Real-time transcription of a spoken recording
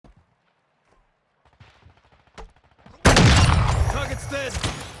dead!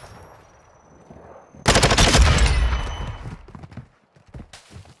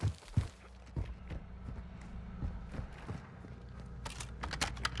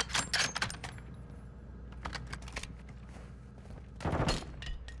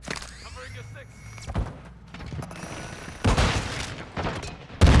 Covering your six!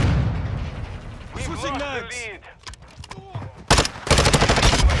 Switching mags!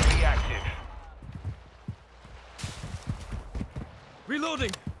 UAV active.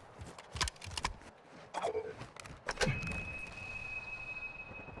 Reloading!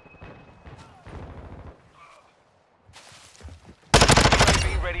 UAV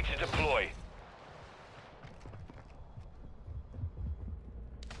ready to deploy.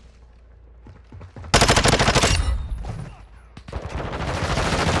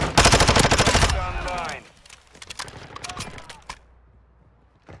 Online.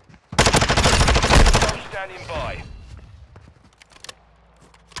 Standing by.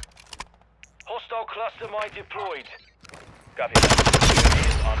 Hostile cluster mine deployed. Copy that. UAV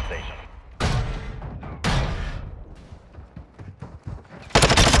is on station.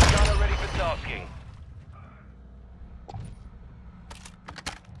 Gunner ready for tasking.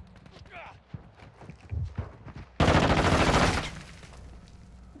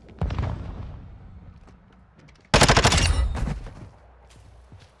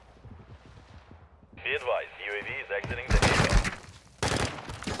 Be advised, UAV is exiting the area.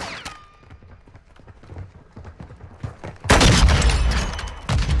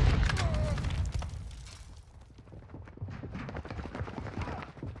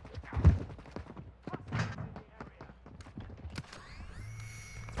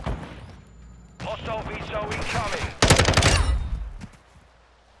 Hostile VTOL incoming.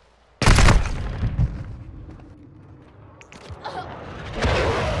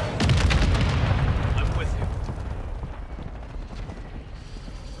 I'm with you.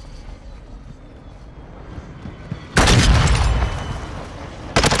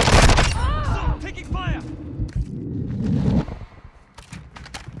 Taking fire!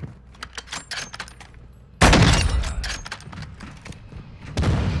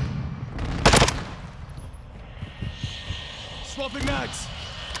 Swapping mags!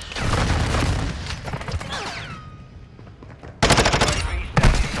 UAV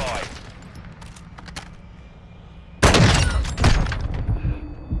standing by.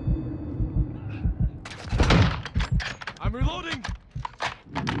 I'm reloading!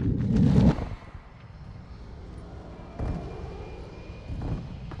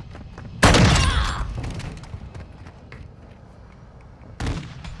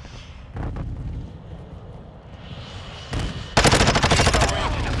 Ready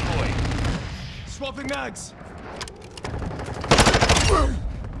to deploy. Swapping mags!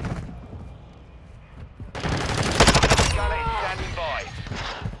 Gunner is standing by.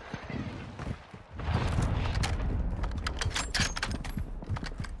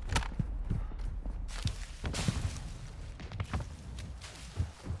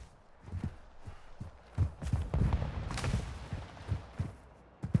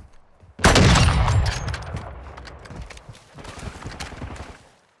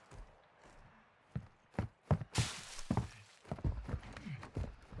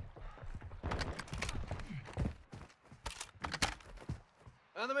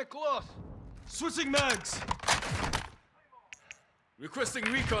 Enemy close! Switching mags! Requesting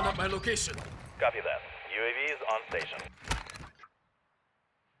recon at my location. Copy that. UAV is on station.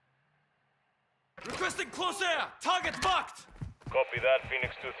 Requesting close air! Target marked! Copy that.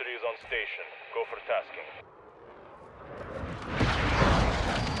 Phoenix 2-3 is on station. Go for tasking.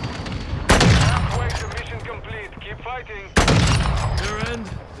 Halfway to mission complete. Keep fighting. Their end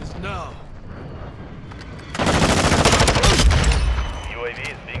is now. UAV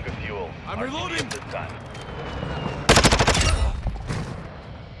is being fuel. I'm RTB reloading. This time.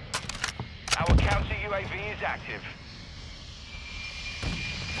 Our counter UAV is active.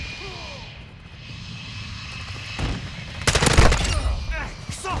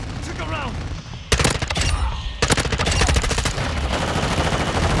 So, took a round!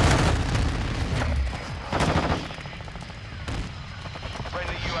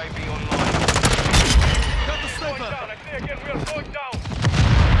 Friendly UAV online. Got the sniper! I say again, we are going down.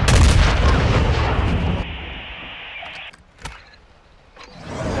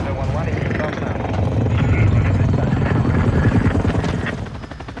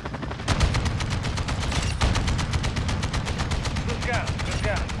 Good scan, good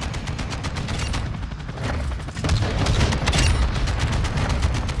scan.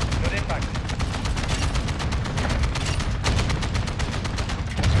 Good impact.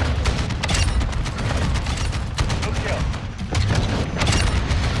 Good kill.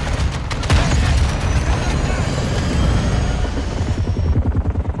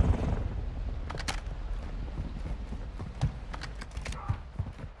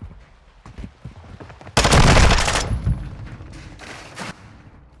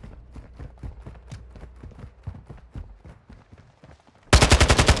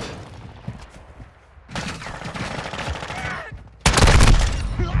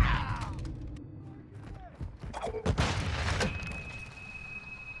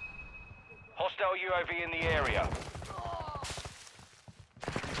 Hostile UAV in the area.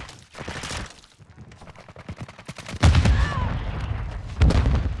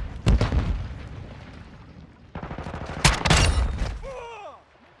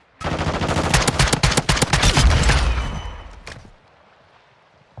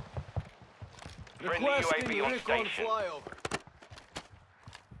 Friendly Requesting UAV on recon station. flyover.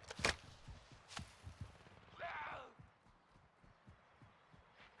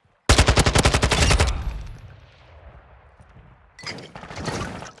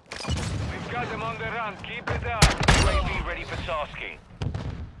 We've got them on the run. Keep it up. UAV ready for tasking.